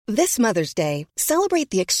This Mother's Day, celebrate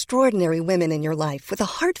the extraordinary women in your life with a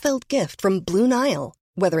heartfelt gift from Blue Nile.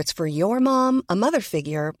 Whether it's for your mom, a mother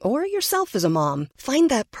figure, or yourself as a mom, find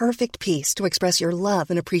that perfect piece to express your love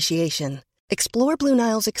and appreciation. Explore Blue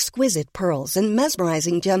Nile's exquisite pearls and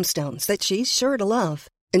mesmerizing gemstones that she's sure to love.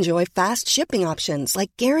 Enjoy fast shipping options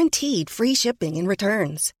like guaranteed free shipping and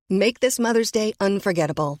returns. Make this Mother's Day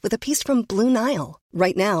unforgettable with a piece from Blue Nile.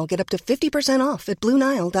 Right now, get up to 50% off at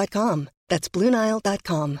BlueNile.com. That's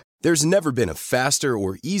BlueNile.com. There's never been a faster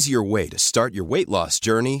or easier way to start your weight loss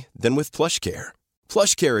journey than with PlushCare.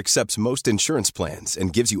 PlushCare accepts most insurance plans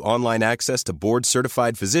and gives you online access to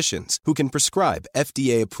board-certified physicians who can prescribe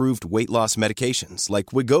FDA-approved weight loss medications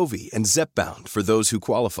like Wegovy and Zepbound for those who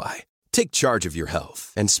qualify. Take charge of your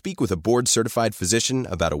health and speak with a board-certified physician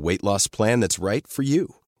about a weight loss plan that's right for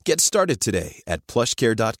you. Get started today at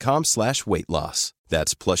plushcare.com/weight loss.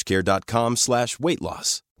 That's plushcare.com/weight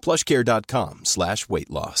loss. plushcare.com/weight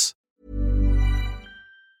loss.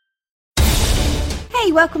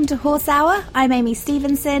 Hey, welcome to Horse Hour. I'm Amy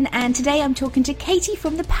Stevenson, and today I'm talking to Katie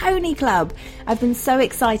from the Pony Club. I've been so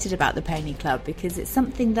excited about the Pony Club because it's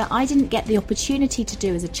something that I didn't get the opportunity to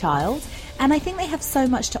do as a child, and I think they have so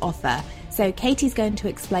much to offer. So Katie's going to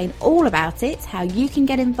explain all about it, how you can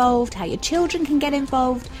get involved, how your children can get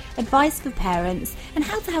involved, advice for parents, and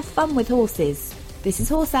how to have fun with horses. This is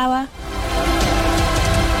Horse Hour.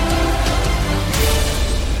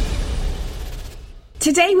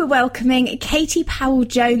 Today we're welcoming Katie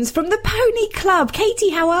Powell-Jones from the Pony Club. Katie,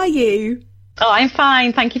 how are you? Oh, I'm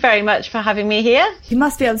fine. Thank you very much for having me here. You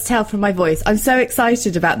must be able to tell from my voice. I'm so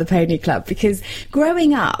excited about the Pony Club because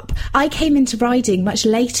growing up, I came into riding much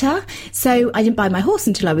later. So I didn't buy my horse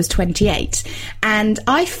until I was 28. And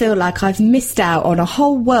I feel like I've missed out on a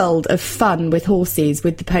whole world of fun with horses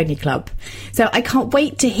with the Pony Club. So I can't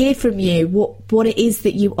wait to hear from you what it is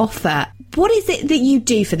that you offer. What is it that you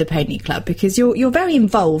do for the Pony Club? Because you're very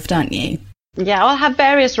involved, aren't you? Yeah, I'll have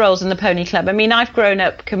various roles in the Pony Club. I mean, I've grown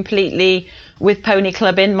up completely with Pony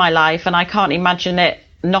Club in my life, and I can't imagine it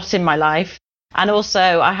not in my life. And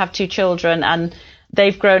also, I have two children, and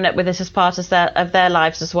they've grown up with this as part of their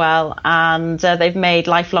lives as well. And they've made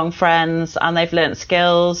lifelong friends, and they've learnt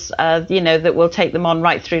skills, that will take them on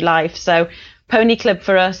right through life. So Pony Club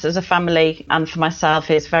for us as a family and for myself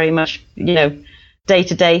is very much,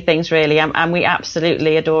 day-to-day things, really, and we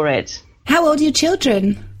absolutely adore it. How old are your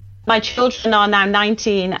children? My children are now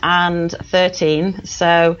 19 and 13,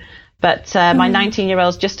 but my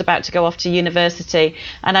 19-year-old's just about to go off to university,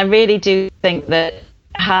 and I really do think that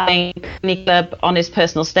having Pony Club on his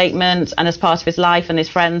personal statement and as part of his life and his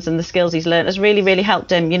friends and the skills he's learned has really, really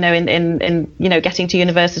helped him, in getting to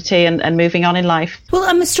university and moving on in life. Well,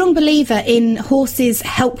 I'm a strong believer in horses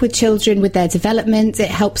help with children with their development. It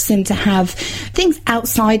helps them to have things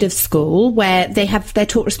outside of school where they're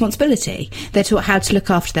taught responsibility. They're taught how to look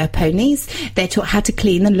after their ponies. They're taught how to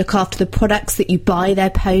clean and look after the products that you buy their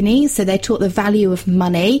ponies. So they're taught the value of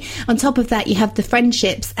money. On top of that, you have the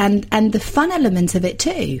friendships and the fun element of it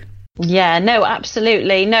too. Yeah, no,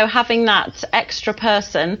 absolutely. No, having that extra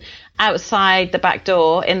person outside the back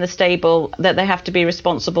door in the stable that they have to be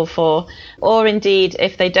responsible for, or indeed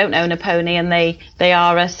if they don't own a pony and they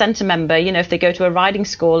are a centre member, if they go to a riding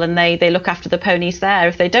school and they look after the ponies there.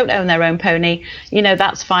 If they don't own their own pony,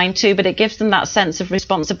 that's fine too, but it gives them that sense of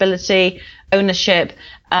responsibility, ownership,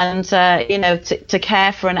 and to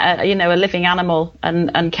care for a living animal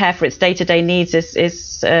and care for its day-to-day needs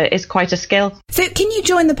is quite a skill. So can you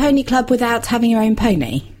join the Pony Club without having your own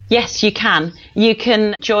pony? Yes, you can. You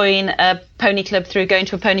can join a Pony Club through going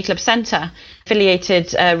to a Pony Club centre,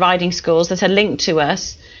 affiliated riding schools that are linked to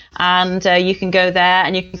us, and you can go there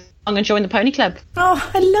and you can I'm going to join the Pony Club.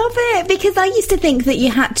 Oh, I love it, because I used to think that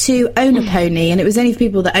you had to own a pony and it was only for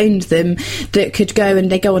people that owned them that could go,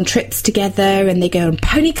 and they go on trips together and they go on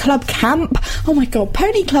Pony Club camp. Oh my God,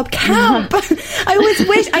 Pony Club camp. I always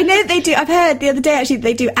wish, I know that they do, I've heard the other day actually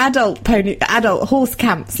they do adult horse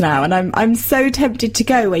camps now, and I'm so tempted to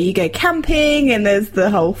go, where you go camping and there's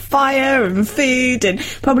the whole fire and food and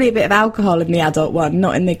probably a bit of alcohol in the adult one,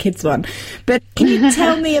 not in the kids one. But can you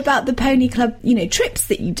tell me about the Pony Club, trips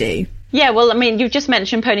that you do? Yeah, well, I mean, you've just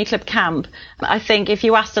mentioned Pony Club Camp. I think if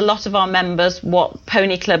you asked a lot of our members what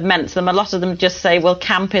Pony Club meant to them, a lot of them just say, well,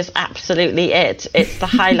 camp is absolutely it. It's the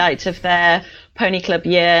highlight of their Pony Club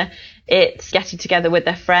year. It's getting together with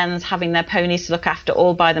their friends, having their ponies to look after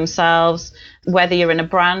all by themselves, whether you're in a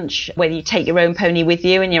branch, whether you take your own pony with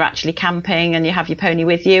you and you're actually camping and you have your pony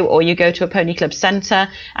with you, or you go to a Pony Club centre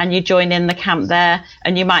and you join in the camp there,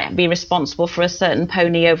 and you might be responsible for a certain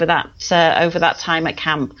pony over that time at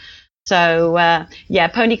camp. So,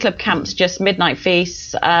 pony club camps, just midnight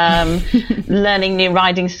feasts, learning new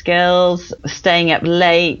riding skills, staying up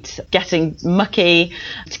late, getting mucky,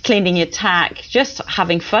 cleaning your tack, just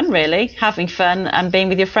having fun, really, having fun and being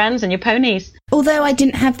with your friends and your ponies. Although I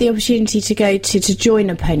didn't have the opportunity to go to join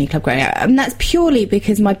a pony club growing up, and that's purely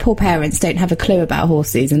because my poor parents don't have a clue about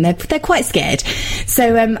horses and they're quite scared.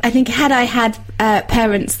 So I think had I had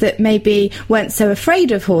parents that maybe weren't so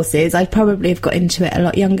afraid of horses, I'd probably have got into it a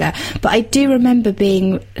lot younger. But I do remember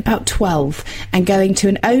being about 12 and going to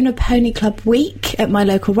an owner pony club week at my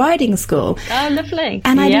local riding school. Oh, lovely.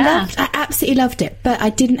 And I absolutely loved it, but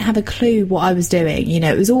I didn't have a clue what I was doing. You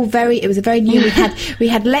know, it was a very new, we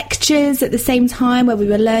had lectures at the same time where we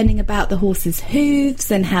were learning about the horse's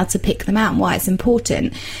hooves and how to pick them out and why it's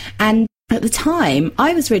important. And at the time,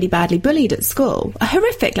 I was really badly bullied at school.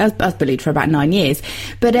 Horrific. I was bullied for about 9 years.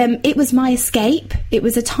 But it was my escape. It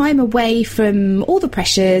was a time away from all the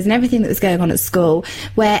pressures and everything that was going on at school,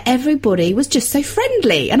 where everybody was just so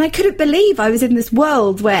friendly. And I couldn't believe I was in this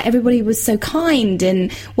world where everybody was so kind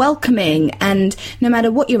and welcoming. And no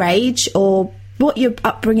matter what your age or what your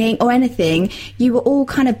upbringing or anything, you were all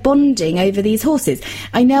kind of bonding over these horses.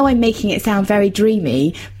 I know I'm making it sound very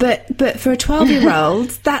dreamy, but for a 12-year-old,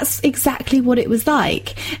 that's exactly what it was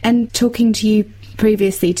like. And talking to you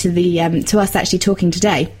previously to us actually talking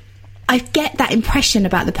today, I get that impression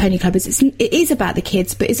about the pony club. It is about the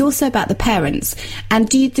kids, but it's also about the parents. And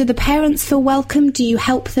do the parents feel welcome? Do you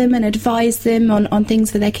help them and advise them on things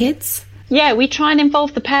for their kids? Yeah, we try and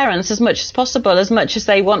involve the parents as much as possible, as much as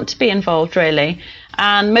they want to be involved, really.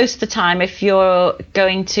 And most of the time, if you're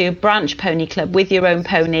going to branch pony club with your own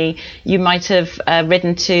pony, you might have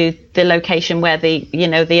ridden to the location where the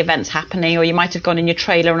event's happening, or you might have gone in your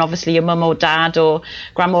trailer and obviously your mum or dad or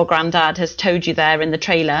grandma or granddad has towed you there in the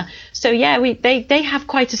trailer. So yeah, they have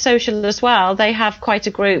quite a social as well. They have quite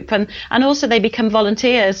a group, and also they become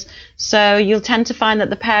volunteers. So you'll tend to find that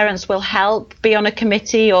the parents will help be on a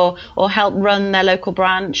committee or help run their local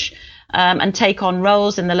branch. And take on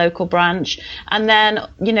roles in the local branch. And then,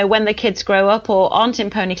 when the kids grow up or aren't in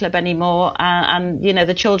pony club anymore, and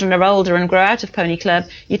the children are older and grow out of pony club,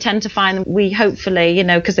 you tend to find we hopefully,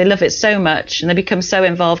 because they love it so much and they become so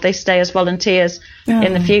involved, they stay as volunteers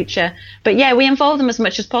in the future. But yeah, we involve them as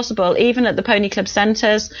much as possible, even at the pony club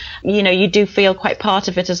centres. You do feel quite part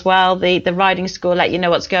of it as well. The riding school let you know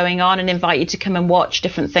what's going on and invite you to come and watch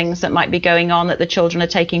different things that might be going on that the children are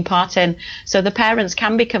taking part in. So the parents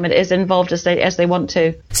can become involved as they want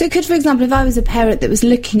to. So could, for example, if I was a parent that was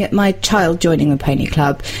looking at my child joining the pony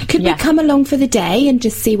club, could we come along for the day and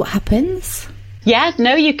just see what happens? Yeah,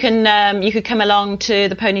 no, you can. You could come along to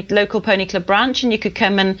the local pony club branch, and you could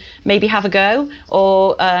come and maybe have a go,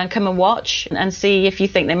 or come and watch and see if you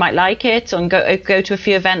think they might like it, and go to a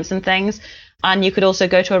few events and things. And you could also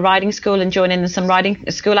go to a riding school and join in some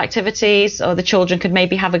riding school activities, or the children could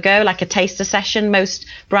maybe have a go, like a taster session. Most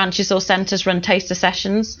branches or centres run taster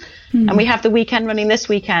sessions. And we have the weekend running this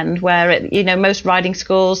weekend where, most riding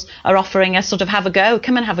schools are offering us sort of have a go,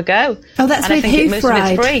 come and have a go. Oh, that's with Hoof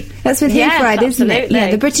Ride. That's with Hoof Ride, isn't it?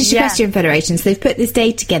 Yeah, the British Equestrian Federation. So they've put this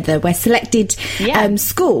day together where selected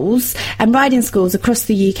schools and riding schools across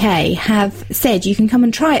the UK have said you can come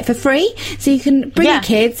and try it for free. So you can bring your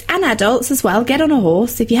kids and adults as well, get on a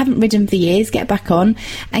horse. If you haven't ridden for years, get back on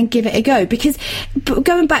and give it a go. Because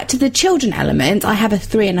going back to the children element, I have a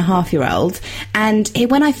 3.5-year-old, and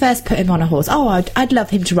when I first put him on a horse, I'd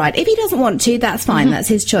love him to ride. If he doesn't want to, that's fine, that's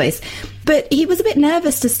his choice. But he was a bit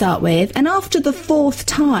nervous to start with, and after the 4th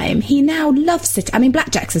time, he now loves it. I mean,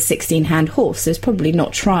 Blackjack's a 16-hand horse, so it's probably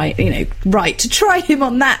not right to try him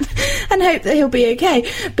on that and hope that he'll be okay.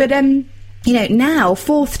 But now,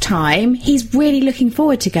 4th time, he's really looking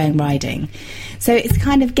forward to going riding. So it's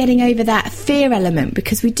kind of getting over that fear element,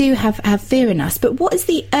 because we do have fear in us. But what is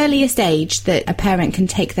the earliest age that a parent can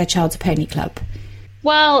take their child to pony club?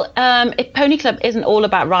 Well, pony club isn't all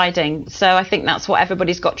about riding, so I think that's what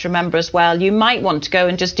everybody's got to remember as well. You might want to go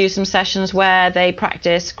and just do some sessions where they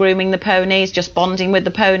practice grooming the ponies, just bonding with the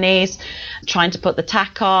ponies, trying to put the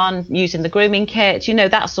tack on, using the grooming kit,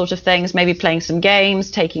 that sort of things, maybe playing some games,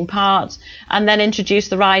 taking part, and then introduce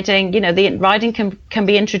the riding. The riding can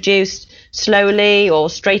be introduced slowly or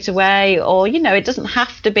straight away, or it doesn't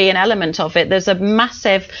have to be an element of it. There's a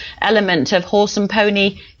massive element of horse and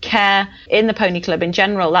pony care in the pony club in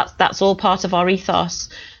general. That's all part of our ethos.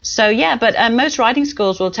 So yeah, but most riding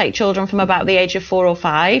schools will take children from about the age of 4 or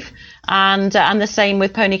 5, And the same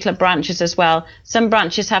with Pony Club branches as well. Some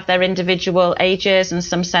branches have their individual ages, and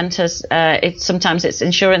some centres, sometimes it's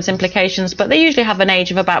insurance implications, but they usually have an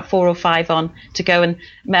age of about 4 or 5 on to go and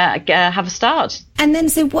have a start. And then,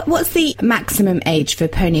 so what's the maximum age for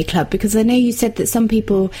Pony Club? Because I know you said that some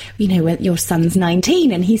people, you know, when your son's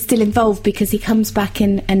 19 and he's still involved because he comes back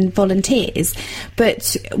and volunteers.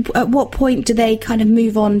 But at what point do they kind of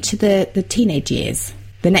move on to the teenage years,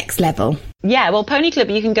 the next level? Yeah, well, Pony Club,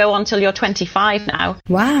 you can go on till you're 25 now.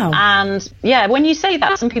 Wow. And yeah, when you say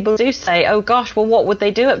that, some people do say, oh gosh, well, what would they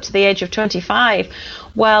do up to the age of 25?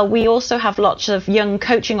 Well, we also have lots of young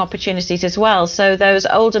coaching opportunities as well. So those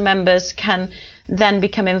older members can then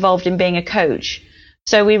become involved in being a coach.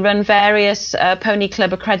 So we run various Pony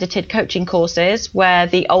Club accredited coaching courses where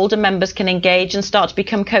the older members can engage and start to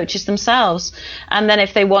become coaches themselves. And then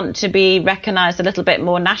if they want to be recognised a little bit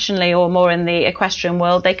more nationally or more in the equestrian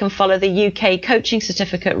world, they can follow the UK coaching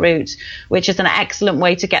certificate route, which is an excellent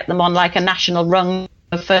way to get them on like a national rung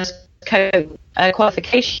of first coach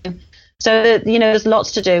qualification. So, you know, there's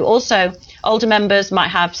lots to do. Also, older members might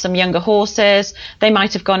have some younger horses. They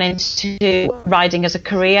might have gone into riding as a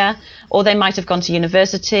career, or they might have gone to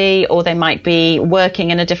university, or they might be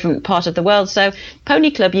working in a different part of the world. So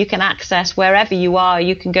Pony Club you can access wherever you are.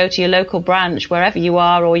 You can go to your local branch, wherever you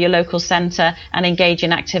are, or your local centre, and engage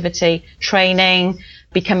in activity, training,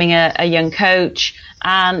 becoming a young coach,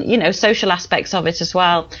 and, you know, social aspects of it as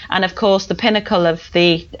well. And of course, the pinnacle of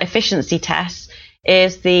the efficiency test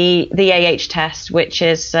is the AH test, which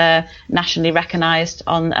is nationally recognised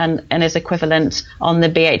on and is equivalent on the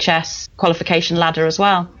BHS qualification ladder as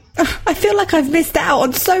well. I feel like I've missed out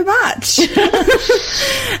on so much.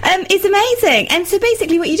 It's amazing. And so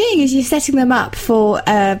basically what you're doing is you're setting them up for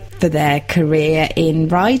their career in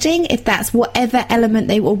riding, if that's whatever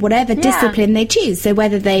element or whatever discipline they choose. So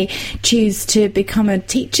whether they choose to become a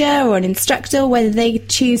teacher or an instructor, whether they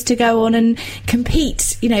choose to go on and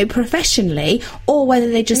compete, you know, professionally, or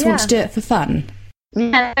whether they just want to do it for fun.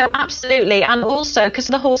 Yeah, no, absolutely. And also, because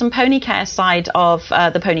of the horse and pony care side of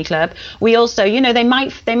the Pony Club, we also, you know, they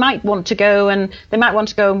might want to go and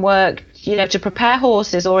work, you know, to prepare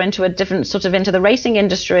horses or into a different sort of into the racing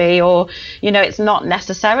industry, or, you know, it's not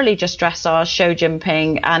necessarily just dressage, show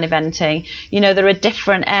jumping and eventing. You know, there are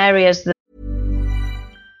different areas that.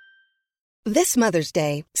 This Mother's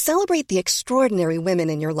Day, celebrate the extraordinary women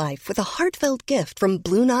in your life with a heartfelt gift from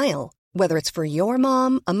Blue Nile. Whether it's for your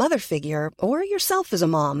mom, a mother figure, or yourself as a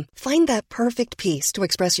mom, find that perfect piece to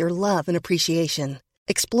express your love and appreciation.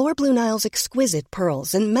 Explore Blue Nile's exquisite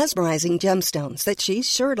pearls and mesmerizing gemstones that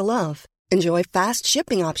she's sure to love. Enjoy fast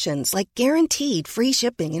shipping options like guaranteed free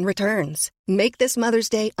shipping and returns. Make this Mother's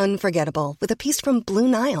Day unforgettable with a piece from Blue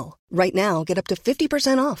Nile. Right now, get up to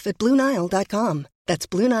 50% off at BlueNile.com. That's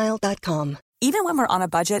BlueNile.com. Even when we're on a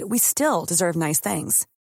budget, we still deserve nice things.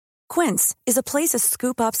 Quince is a place to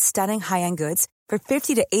scoop up stunning high-end goods for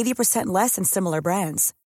 50 to 80% less than similar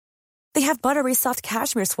brands. They have buttery soft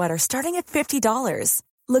cashmere sweaters starting at $50,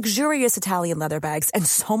 luxurious Italian leather bags, and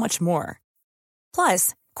so much more.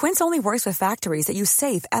 Plus, Quince only works with factories that use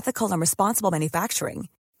safe, ethical, and responsible manufacturing.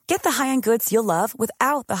 Get the high-end goods you'll love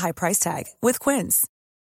without the high price tag with Quince.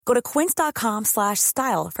 Go to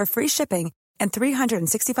quince.com/style for free shipping and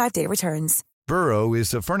 365-day returns. Burrow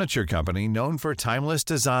is a furniture company known for timeless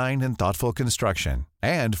design and thoughtful construction,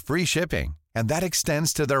 and free shipping, and that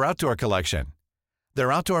extends to their outdoor collection.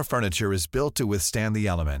 Their outdoor furniture is built to withstand the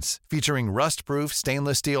elements, featuring rust-proof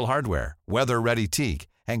stainless steel hardware, weather-ready teak,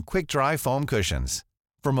 and quick-dry foam cushions.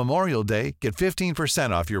 For Memorial Day, get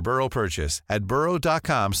 15% off your Burrow purchase at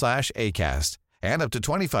burrow.com/ACAST, and up to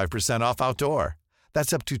 25% off outdoor.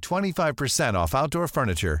 That's up to 25% off outdoor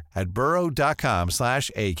furniture at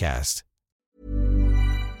burrow.com/ACAST.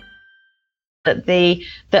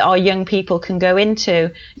 That our young people can go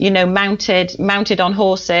into, you know, mounted on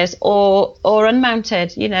horses or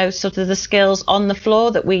unmounted, you know, sort of the skills on the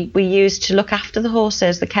floor that we use to look after the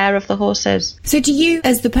horses, the care of the horses. So do you,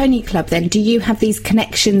 as the Pony Club then, do you have these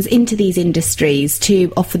connections into these industries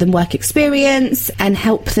to offer them work experience and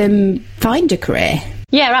help them find a career?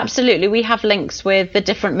 Yeah, absolutely. We have links with the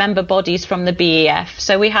different member bodies from the BEF.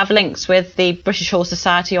 So we have links with the British Horse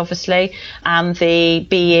Society, obviously, and the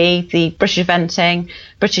BE, the British Eventing,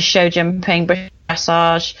 British Show Jumping, British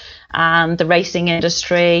Dressage, and the racing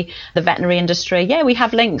industry, the veterinary industry. Yeah, we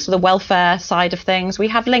have links to the welfare side of things. We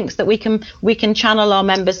have links that we can channel our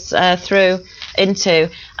members through into.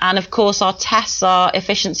 And of course, our tests are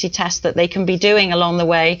efficiency tests that they can be doing along the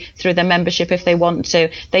way through their membership if they want to.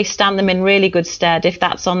 They stand them in really good stead if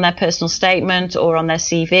that's on their personal statement or on their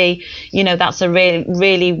CV. You know, that's a really,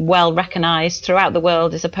 really well recognised throughout the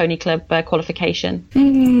world as a Pony Club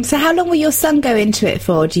qualification. So how long will your son go into it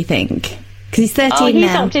for, do you think? Because he's 13 he's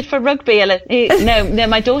now. Opted for rugby. No,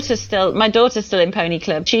 my daughter's still in Pony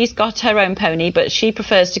Club. She's got her own pony, but she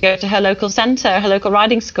prefers to go to her local centre, her local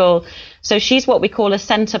riding school. So she's what we call a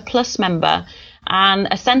Centre Plus member. And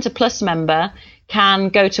a Centre Plus member can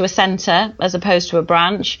go to a centre as opposed to a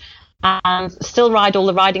branch and still ride all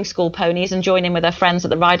the riding school ponies and join in with her friends at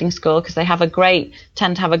the riding school, because they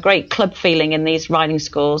tend to have a great club feeling in these riding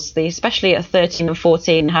schools. They, especially at 13 and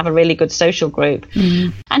 14, have a really good social group.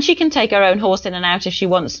 And she can take her own horse in and out if she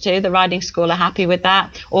wants to. The riding school are happy with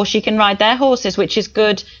that. Or she can ride their horses, which is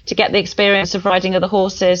good to get the experience of riding other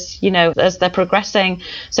horses, you know, as they're progressing.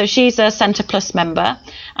 So she's a Centre Plus member.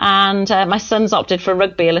 And my son's opted for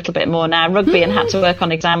rugby a little bit more now. Rugby and had to work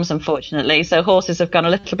on exams, unfortunately. So horses have gone a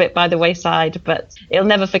little bit by the wayside, but he'll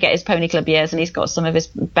never forget his Pony Club years, and he's got some of his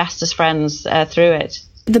bestest friends through it.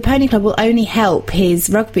 The Pony Club will only help his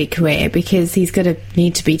rugby career because he's going to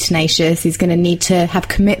need to be tenacious. He's going to need to have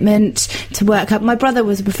commitment to work up. My brother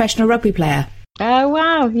was a professional rugby player. Oh,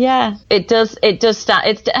 wow. Yeah, it does start.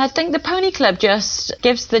 I think the Pony Club just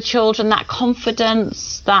gives the children that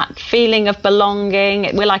confidence, that feeling of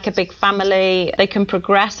belonging. We're like a big family. They can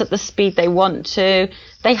progress at the speed they want to.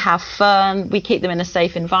 They have fun. We keep them in a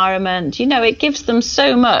safe environment. You know, it gives them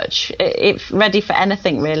so much. It's ready for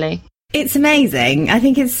anything, really. It's amazing. I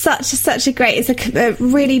think it's such a great, it's a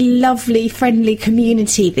really lovely, friendly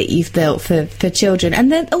community that you've built for children.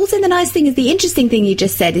 And then also the nice thing is, the interesting thing you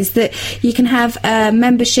just said is that you can have a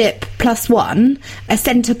membership plus one, a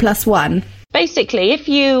centre plus one. Basically, if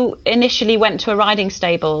you initially went to a riding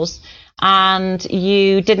stables and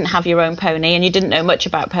you didn't have your own pony and you didn't know much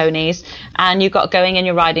about ponies and you got going in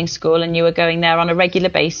your riding school and you were going there on a regular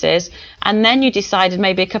basis, and then you decided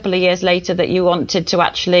maybe a couple of years later that you wanted to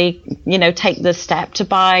actually, you know, take the step to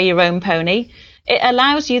buy your own pony, it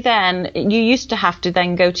allows you then, you used to have to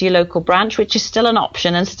then go to your local branch, which is still an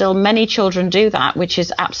option, and still many children do that, which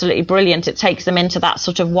is absolutely brilliant. It takes them into that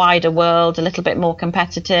sort of wider world, a little bit more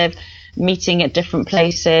competitive, meeting at different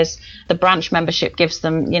places. The branch membership gives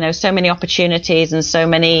them, you know, so many opportunities and so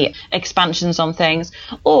many expansions on things.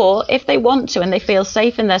 Or if they want to and they feel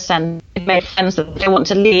safe in their centre, they've made friends that they want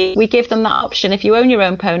to leave, we give them that option. If you own your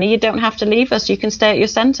own pony, you don't have to leave us. You can stay at your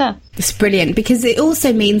centre. It's brilliant, because it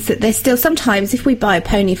also means that there's still sometimes, if we buy a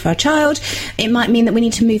pony for our child, it might mean that we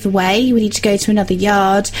need to move away. We need to go to another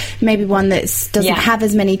yard, maybe one that doesn't have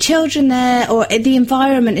as many children there, or the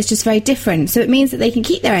environment is just very different. So it means that they can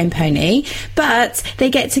keep their own pony, but they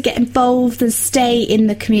get involved and stay in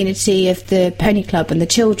the community of the Pony Club and the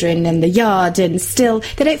children and the yard, and still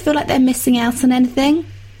they don't feel like they're missing out on anything.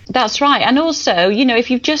 That's right. And also, you know,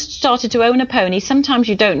 if you've just started to own a pony, sometimes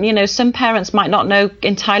you don't, you know, some parents might not know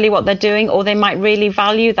entirely what they're doing, or they might really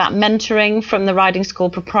value that mentoring from the riding school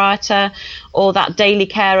proprietor, or that daily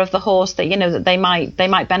care of the horse that, you know, that they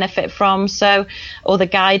might benefit from. So, or the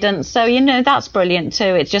guidance. So, you know, that's brilliant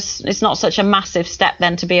too. It's not such a massive step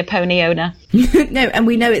then to be a pony owner. No, and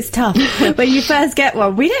we know it's tough. When you first get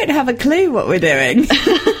one, we don't have a clue what we're doing.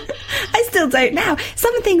 I still don't now.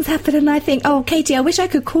 Some things happen and I think, oh, Katie, I wish I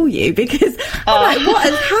could call you, because I'm like, what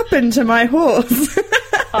has happened to my horse?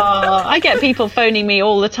 I get people phoning me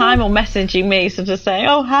all the time or messaging me sort of saying,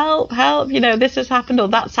 oh, help, you know, this has happened or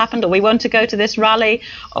that's happened, or we want to go to this rally,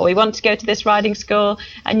 or we want to go to this riding school.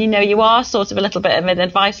 And, you know, you are sort of a little bit of an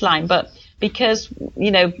advice line, but because, you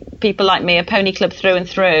know, people like me are Pony Club through and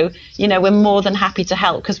through, you know, we're more than happy to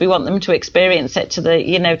help, because we want them to experience it to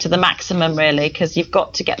the maximum, really, because you've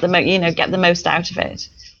got to get the most out of it.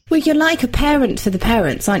 Well, you're like a parent for the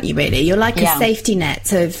parents, aren't you, really? You're like a safety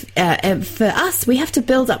net of, for us, we have to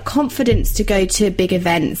build up confidence to go to big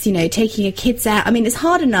events, you know, taking your kids out. I mean, it's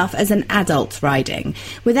hard enough as an adult riding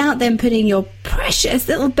without them putting your precious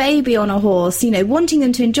little baby on a horse, you know, wanting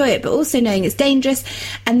them to enjoy it, but also knowing it's dangerous,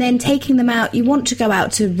 and then taking them out. You want to go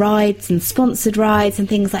out to rides and sponsored rides and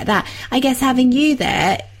things like that. I guess having you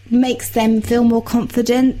there makes them feel more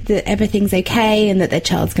confident that everything's okay and that their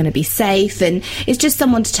child's going to be safe, and it's just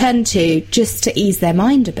someone to turn to just to ease their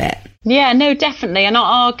mind a bit. Yeah, no, definitely. And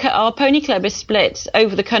our Pony Club is split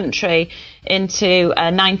over the country into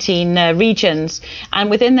 19 regions, and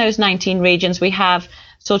within those 19 regions we have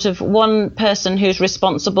sort of one person who's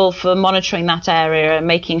responsible for monitoring that area and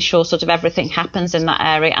making sure sort of everything happens in that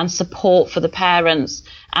area, and support for the parents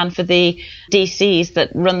and for the DCs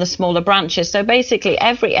that run the smaller branches. So basically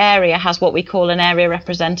every area has what we call an area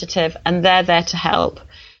representative, and they're there to help.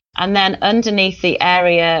 And then underneath the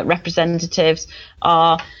area representatives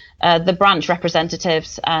are the branch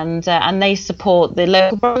representatives, and they support the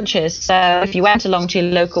local branches. So if you went along to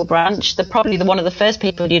your local branch, probably one of the first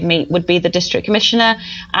people you'd meet would be the district commissioner,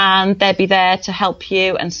 and they'd be there to help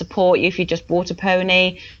you and support you if you just bought a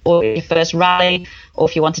pony or your first rally, or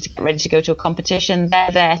if you wanted to get ready to go to a competition.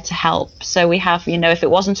 They're there to help. So we have, if it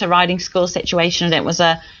wasn't a riding school situation and it was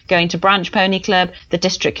going to branch pony club, the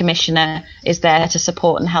district commissioner is there to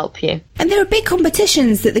support and help you. And there are big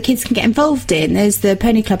competitions that the kids can get involved in. There's the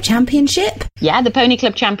Pony Club Championship. Yeah, the Pony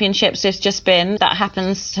Club Championships has just been, that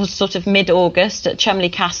happens sort of mid-August at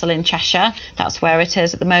Cholmondeley Castle in Cheshire. That's where it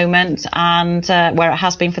is at the moment, and where it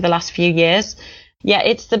has been for the last few years. Yeah,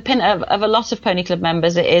 it's the pin of a lot of Pony Club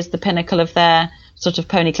members. It is the pinnacle of their sort of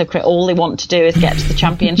Pony Club career. All they want to do is get to the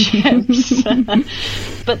championships.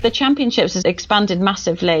 But the championships has expanded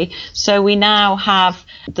massively. So we now have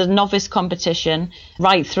the novice competition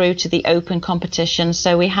right through to the open competition.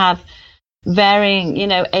 So we have varying,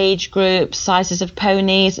 age groups, sizes of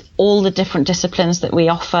ponies, all the different disciplines that we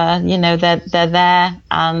offer. They're there,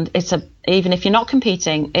 and even if you're not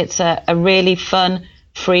competing, it's a really fun,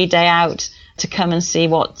 free day out to come and see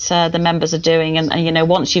what the members are doing. And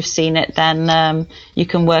once you've seen it, then you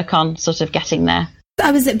can work on sort of getting there.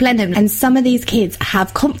 I was at Blenheim, and some of these kids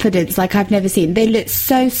have confidence like I've never seen. They look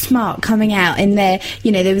so smart coming out in their,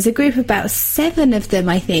 there was a group of about 7 of them,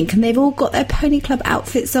 I think, and they've all got their Pony Club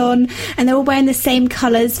outfits on, and they're all wearing the same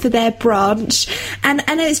colours for their branch. And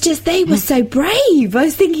it's just, they were so brave. I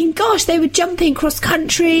was thinking, gosh, they were jumping cross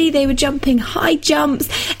country, they were jumping high jumps,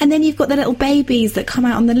 and then you've got the little babies that come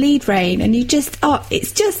out on the lead rein, and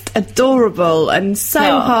it's just adorable and so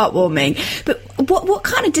heartwarming. But what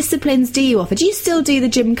kind of disciplines do you offer? Do you still do the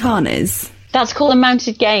gymkhanas? That's called the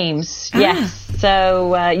Mounted Games, yes.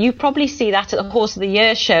 So you probably see that at the Horse of the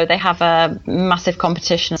Year show. They have a massive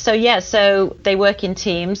competition. So they work in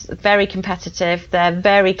teams, very competitive. They're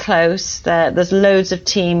very close. There's loads of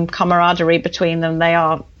team camaraderie between them. They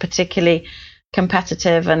are particularly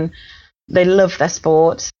competitive and they love their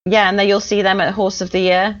sport. Yeah, and you'll see them at Horse of the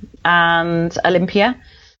Year and Olympia.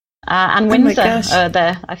 And Windsor,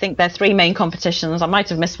 I think they're 3 main competitions. I might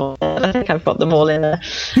have missed one, but I think I've got them all in there.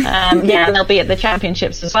 And they'll be at the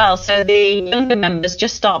championships as well. So the younger members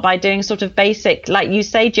just start by doing sort of basic, like you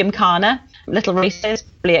say, gymkhana, little races,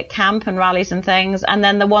 probably at camp and rallies and things. And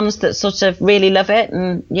then the ones that sort of really love it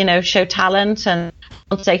and, show talent and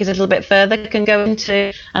want to take it a little bit further can go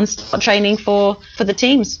into and start training for the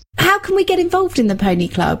teams. How can we get involved in the Pony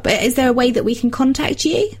Club? Is there a way that we can contact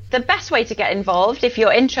you? The best way to get involved, if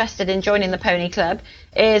you're interested in joining the Pony Club,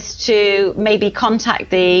 is to maybe contact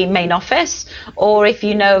the main office, or if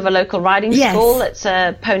you know of a local riding school that's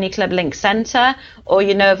a Pony Club Link Centre, or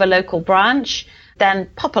you know of a local branch, then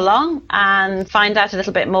pop along and find out a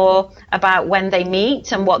little bit more about when they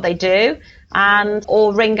meet and what they do,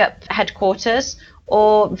 or ring up headquarters,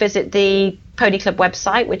 or visit the Pony Club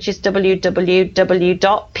website, which is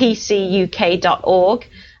www.pcuk.org,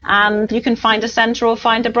 and you can find a centre or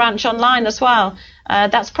find a branch online as well.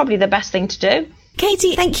 That's probably the best thing to do.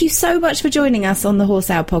 Katie, thank you so much for joining us on the Horse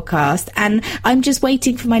Hour podcast, and I'm just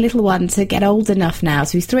waiting for my little one to get old enough now,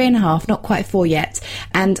 so he's 3.5, not quite 4 yet,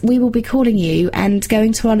 and we will be calling you and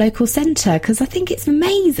going to our local centre because I think it's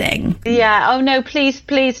amazing. Yeah, oh no, please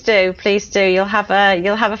do. You'll have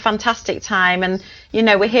a fantastic time, and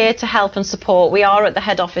we're here to help and support. We are at the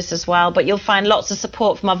head office as well, but you'll find lots of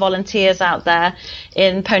support from our volunteers out there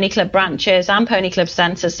in Pony Club branches and Pony Club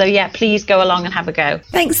centres. So yeah, please go along and have a go.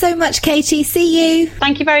 Thanks so much, Katie. See you.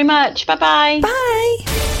 Thank you very much. Bye-bye. Bye.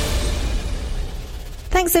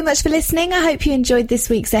 Thanks so much for listening. I hope you enjoyed this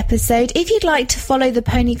week's episode. If you'd like to follow the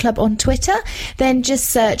Pony Club on Twitter, then just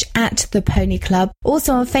search @The Pony Club.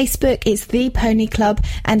 Also on Facebook, it's The Pony Club,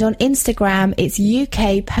 and on Instagram, it's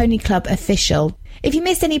UK Pony Club Official. If you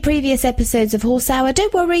missed any previous episodes of Horse Hour,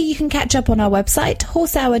 don't worry, you can catch up on our website,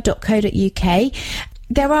 horsehour.co.uk.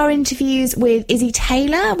 There are interviews with Izzy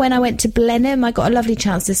Taylor. When I went to Blenheim, I got a lovely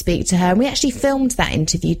chance to speak to her, and we actually filmed that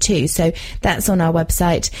interview too, so that's on our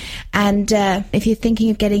website. And if you're thinking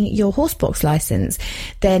of getting your horsebox licence,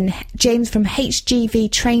 then James from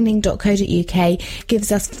hgvtraining.co.uk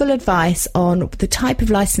gives us full advice on the type of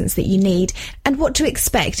licence that you need and what to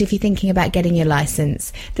expect if you're thinking about getting your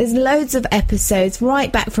licence. There's loads of episodes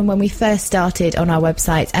right back from when we first started on our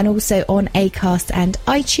website, and also on Acast and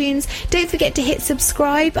iTunes. Don't forget to hit subscribe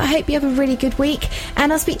subscribe. I hope you have a really good week,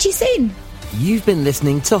 and I'll speak to you soon. You've been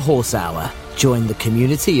listening to Horse Hour. Join the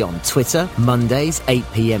community on Twitter, Mondays, 8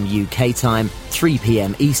 p.m. UK time, 3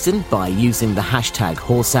 p.m. Eastern by using the hashtag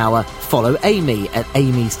Horse Hour. Follow Amy at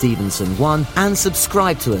Amy Stevenson1 and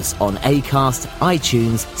subscribe to us on Acast,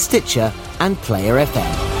 iTunes, Stitcher and Player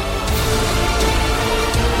FM.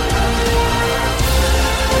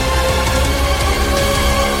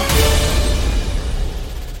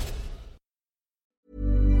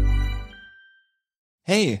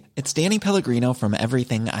 Hey, it's Danny Pellegrino from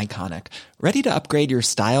Everything Iconic. Ready to upgrade your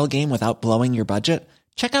style game without blowing your budget?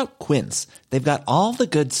 Check out Quince. They've got all the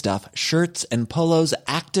good stuff, shirts and polos,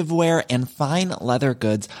 activewear, and fine leather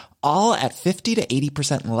goods, all at 50 to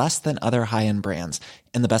 80% less than other high-end brands.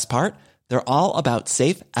 And the best part? They're all about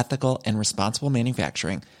safe, ethical, and responsible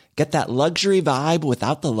manufacturing. Get that luxury vibe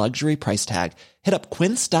without the luxury price tag. Hit up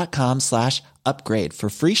quince.com/upgrade for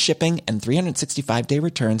free shipping and 365-day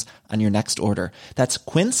returns on your next order. That's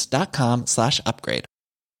quince.com/upgrade.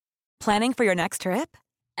 Planning for your next trip?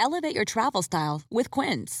 Elevate your travel style with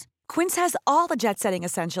Quince. Quince has all the jet-setting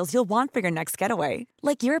essentials you'll want for your next getaway,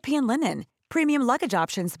 like European linen, premium luggage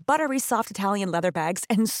options, buttery soft Italian leather bags,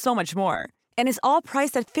 and so much more. And is all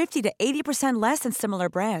priced at 50 to 80% less than similar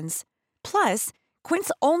brands. Plus,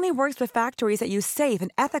 Quince only works with factories that use safe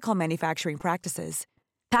and ethical manufacturing practices.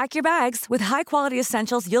 Pack your bags with high-quality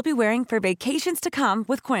essentials you'll be wearing for vacations to come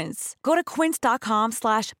with Quince. Go to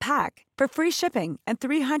quince.com/pack for free shipping and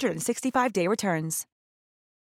 365-day returns.